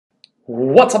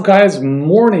What's up, guys? Good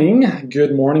morning,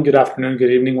 good afternoon,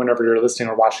 good evening, whenever you're listening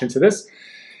or watching to this.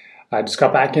 I just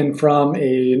got back in from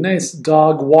a nice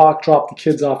dog walk, dropped the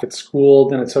kids off at school,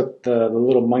 then I took the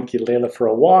little monkey Layla for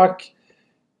a walk,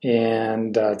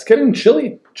 and it's getting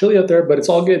chilly out there, but it's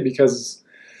all good because,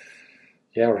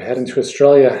 yeah, we're heading to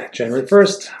Australia January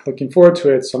 1st. Looking forward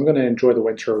to it, so I'm going to enjoy the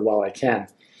winter while I can.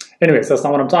 Anyways, that's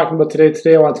not what I'm talking about today.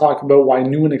 Today I want to talk about why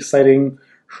new and exciting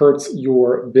hurts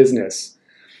your business.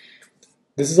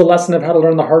 This is a lesson I've had to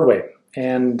learn the hard way.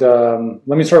 And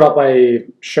let me start off by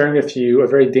sharing with you a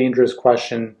very dangerous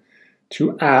question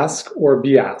to ask or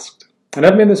be asked. And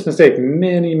I've made this mistake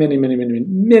many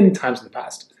times in the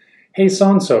past. Hey,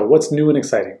 so-and-so, what's new and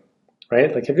exciting?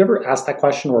 Right? Like, have you ever asked that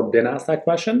question or been asked that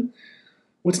question?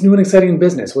 What's new and exciting in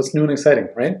business? What's new and exciting,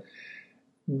 right?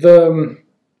 The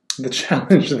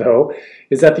challenge, though,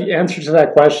 is that the answer to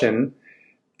that question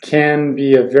can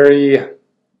be a very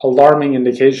alarming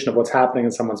indication of what's happening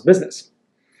in someone's business.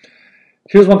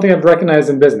 Here's one thing I've recognized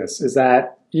in business is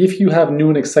that if you have new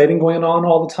and exciting going on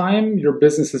all the time, your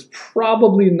business is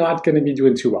probably not going to be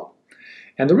doing too well.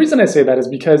 And the reason I say that is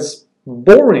because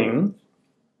boring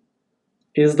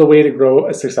is the way to grow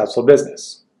a successful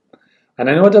business.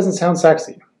 And I know it doesn't sound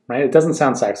sexy, right? It doesn't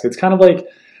sound sexy. It's kind of like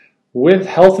with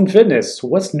health and fitness,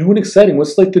 what's new and exciting?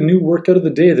 What's like the new workout of the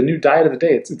day, the new diet of the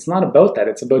day? It's not about that.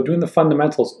 It's about doing the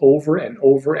fundamentals over and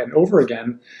over and over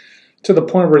again to the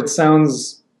point where it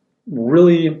sounds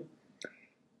really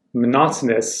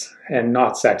monotonous and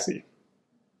not sexy.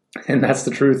 And that's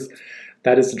the truth.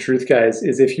 That is the truth, guys,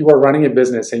 is if you are running a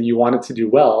business and you want it to do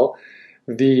well,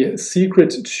 the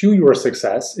secret to your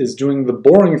success is doing the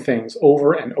boring things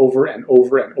over and over and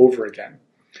over and over again.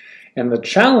 And the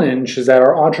challenge is that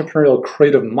our entrepreneurial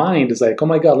creative mind is like, oh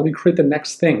my God, let me create the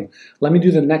next thing. Let me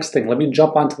do the next thing. Let me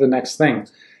jump onto the next thing.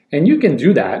 And you can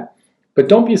do that, but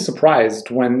don't be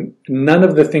surprised when none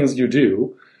of the things you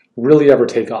do really ever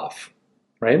take off,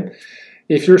 right?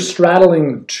 If you're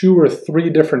straddling 2 or 3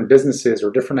 different businesses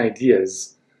or different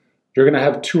ideas, you're going to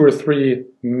have 2 or 3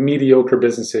 mediocre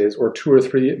businesses or 2 or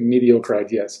 3 mediocre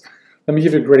ideas. Let me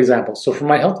give you a great example. So for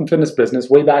my health and fitness business,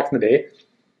 way back in the day,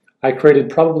 I created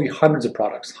probably hundreds of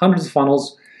products, hundreds of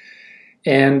funnels,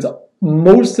 and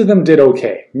most of them did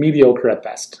okay, mediocre at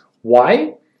best.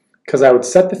 Why? Because I would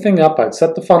set the thing up, I'd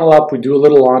set the funnel up, we'd do a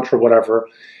little launch or whatever,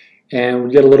 and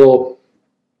we'd get a little,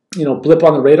 blip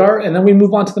on the radar, and then we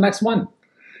move on to the next one.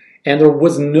 And there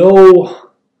was no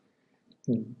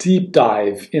deep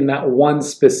dive in that one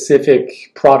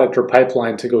specific product or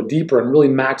pipeline to go deeper and really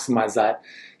maximize that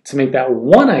to make that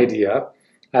one idea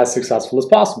as successful as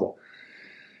possible.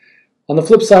 On the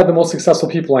flip side, the most successful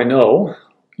people I know,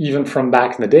 even from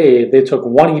back in the day, they took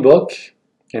one ebook,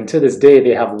 and to this day,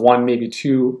 they have 1, maybe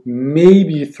 2,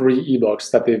 maybe 3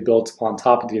 ebooks that they've built on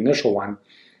top of the initial one.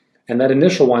 And that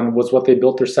initial one was what they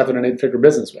built their 7- and 8-figure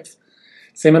business with.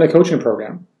 Same in a coaching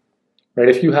program,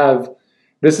 right?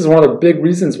 This is one of the big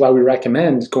reasons why we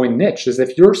recommend going niche, is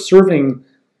if you're serving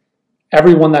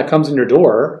everyone that comes in your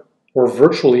door or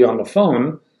virtually on the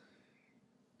phone,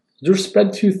 you're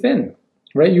spread too thin.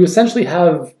 Right, you essentially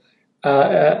have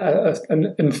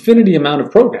an infinity amount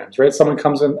of programs, right? Someone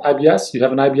comes in IBS, you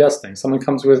have an IBS thing. Someone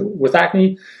comes with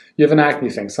acne, you have an acne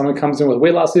thing. Someone comes in with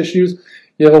weight loss issues,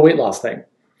 you have a weight loss thing.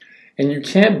 And you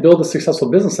can't build a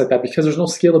successful business like that because there's no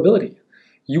scalability.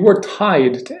 You are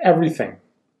tied to everything,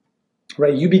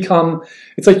 right?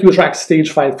 It's like you attract stage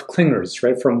 5 clingers,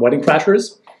 right? From wedding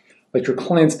crashers. Like your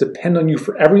clients depend on you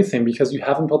for everything because you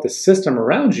haven't built a system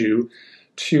around you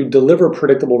to deliver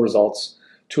predictable results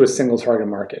to a single target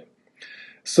market.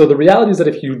 So the reality is that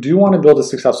if you do want to build a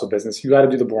successful business, you got to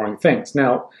do the boring things.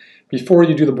 Now, before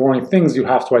you do the boring things, you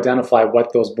have to identify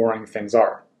what those boring things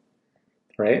are,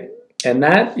 right? And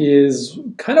that is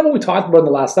kind of what we talked about in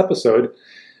the last episode,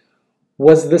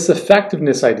 was this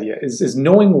effectiveness idea, is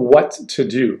knowing what to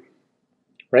do,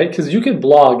 right? Because you can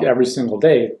blog every single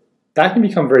day. That can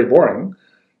become very boring.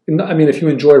 I mean, if you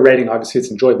enjoy writing, obviously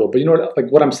it's enjoyable. But you know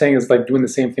what I'm saying is like doing the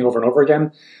same thing over and over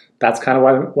again. That's kind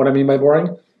of what I mean by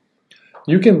boring.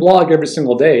 You can blog every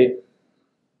single day,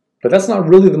 but that's not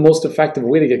really the most effective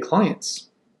way to get clients,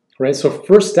 right? So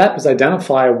first step is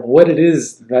identify what it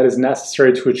is that is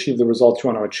necessary to achieve the results you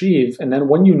want to achieve. And then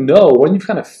when you've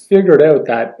kind of figured out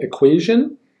that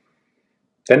equation,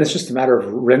 then it's just a matter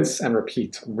of rinse and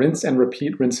repeat, rinse and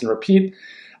repeat, rinse and repeat,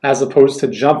 as opposed to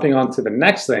jumping onto the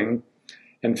next thing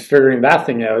and figuring that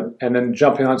thing out, and then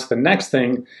jumping on to the next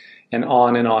thing, and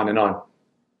on and on and on.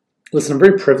 Listen, I'm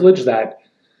very privileged that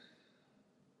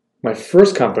my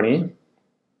first company,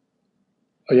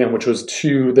 again, which was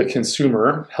to the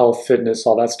consumer, health, fitness,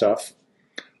 all that stuff,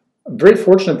 I'm very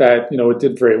fortunate that, it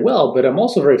did very well, but I'm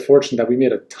also very fortunate that we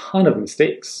made a ton of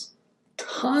mistakes.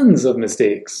 Tons of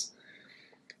mistakes.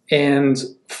 And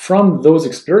from those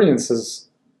experiences,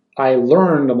 I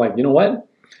learned, I'm like, you know what?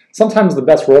 Sometimes the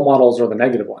best role models are the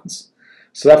negative ones.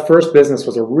 So that first business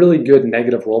was a really good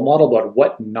negative role model about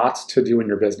what not to do in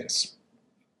your business.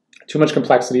 Too much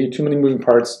complexity, too many moving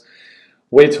parts,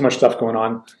 way too much stuff going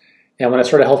on. And when I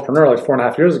started Healthpreneur like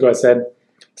 4.5 years ago, I said,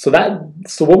 so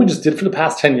what we just did for the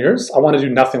past 10 years, I want to do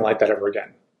nothing like that ever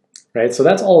again, right? So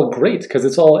that's all great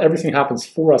because everything happens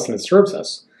for us and it serves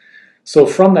us. So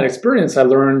from that experience, I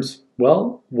learned,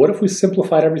 well, what if we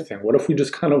simplified everything? What if we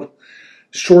just kind of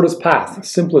shortest path,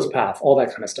 simplest path, all that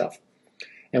kind of stuff.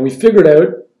 And we figured out,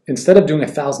 instead of doing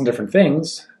 1,000 different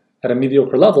things at a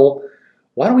mediocre level,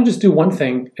 why don't we just do one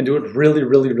thing and do it really,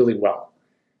 really, really well?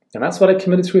 And that's what I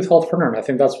committed to with Healthpreneur. And I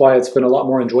think that's why it's been a lot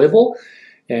more enjoyable.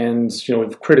 And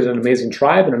we've created an amazing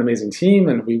tribe and an amazing team,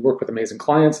 and we work with amazing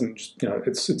clients, and just,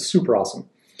 it's super awesome.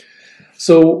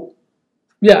 So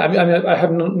yeah, I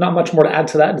have not much more to add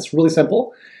to that. It's really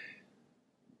simple.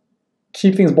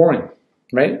 Keep things boring,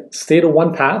 right? Stay to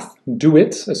one path, do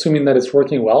it, assuming that it's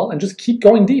working well, and just keep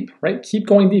going deep, right? Keep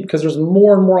going deep, because there's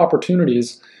more and more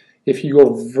opportunities if you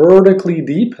go vertically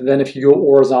deep than if you go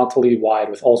horizontally wide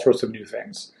with all sorts of new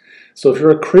things. So if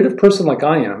you're a creative person like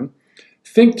I am,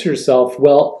 think to yourself,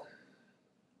 well,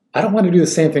 I don't want to do the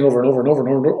same thing over and over and over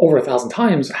and over 1,000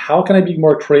 times. How can I be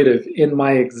more creative in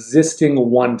my existing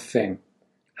one thing?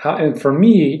 And for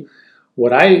me,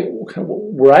 where I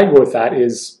go with that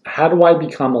is, how do I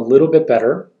become a little bit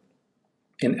better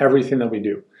in everything that we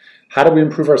do? How do we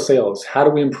improve our sales? How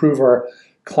do we improve our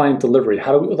client delivery?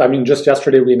 Just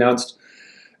yesterday we announced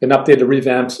an updated,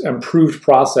 revamped, improved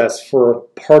process for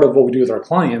part of what we do with our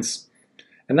clients.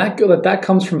 And that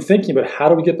comes from thinking about, how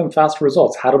do we get them faster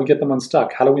results? How do we get them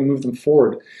unstuck? How do we move them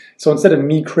forward? So instead of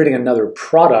me creating another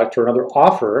product or another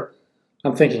offer,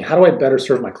 I'm thinking, how do I better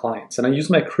serve my clients? And I use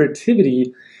my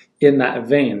creativity in that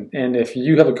vein. And if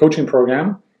you have a coaching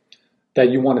program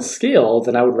that you want to scale,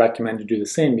 then I would recommend you do the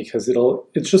same, because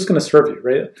it's just going to serve you,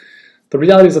 right? The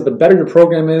reality is that the better your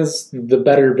program is, the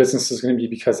better your business is going to be,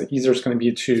 because the easier it's going to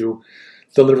be to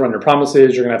deliver on your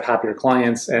promises. You're going to have happier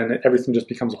clients, and everything just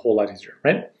becomes a whole lot easier,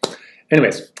 right?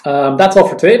 Anyways, that's all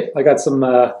for today. I got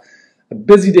a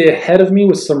busy day ahead of me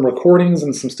with some recordings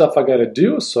and some stuff I got to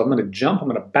do. So I'm going to jump, I'm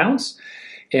going to bounce.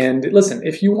 And listen,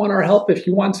 if you want our help, if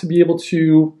you want to be able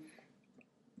to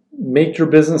make your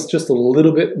business just a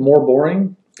little bit more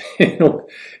boring,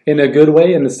 in a good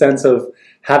way, in the sense of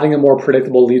having a more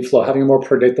predictable lead flow, having a more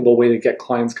predictable way to get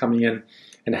clients coming in,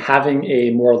 and having a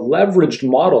more leveraged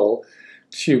model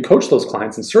to coach those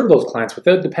clients and serve those clients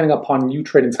without depending upon you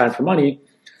trading time for money,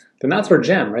 then that's our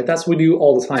jam, right? That's what we do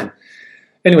all the time.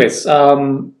 Anyways,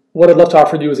 what I'd love to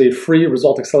offer you is a free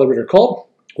result accelerator call.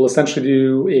 We'll essentially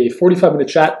do a 45-minute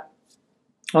chat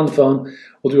on the phone.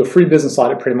 We'll do a free business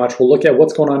audit pretty much. We'll look at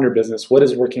what's going on in your business, what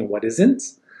is working, what isn't.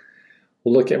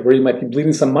 We'll look at where you might be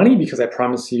bleeding some money, because I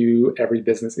promise you every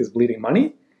business is bleeding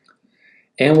money.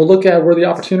 And we'll look at where the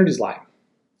opportunities lie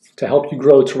to help you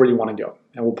grow to where you want to go.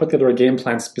 And we'll put together a game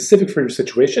plan specific for your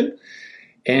situation.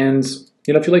 And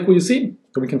if you like what you see,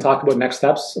 then we can talk about next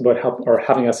steps, about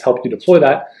having us help you deploy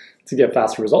that to get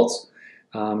faster results.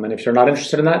 And if you're not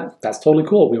interested in that, that's totally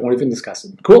cool. We won't even discuss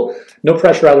it. Cool. No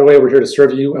pressure either way. We're here to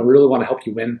serve you, and we really want to help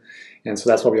you win. And so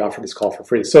that's why we offer this call for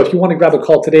free. So if you want to grab a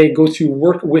call today, go to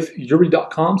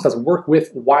workwithyuri.com. So that's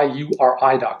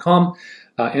workwithyuri.com.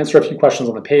 Answer a few questions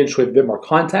on the page with a bit more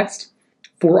context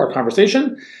for our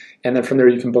conversation. And then from there,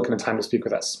 you can book in a time to speak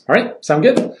with us. All right? Sound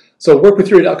good? So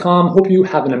workwithyuri.com. Hope you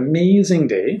have an amazing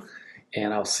day.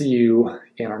 And I'll see you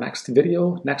in our next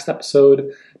video, next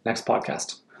episode, next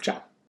podcast.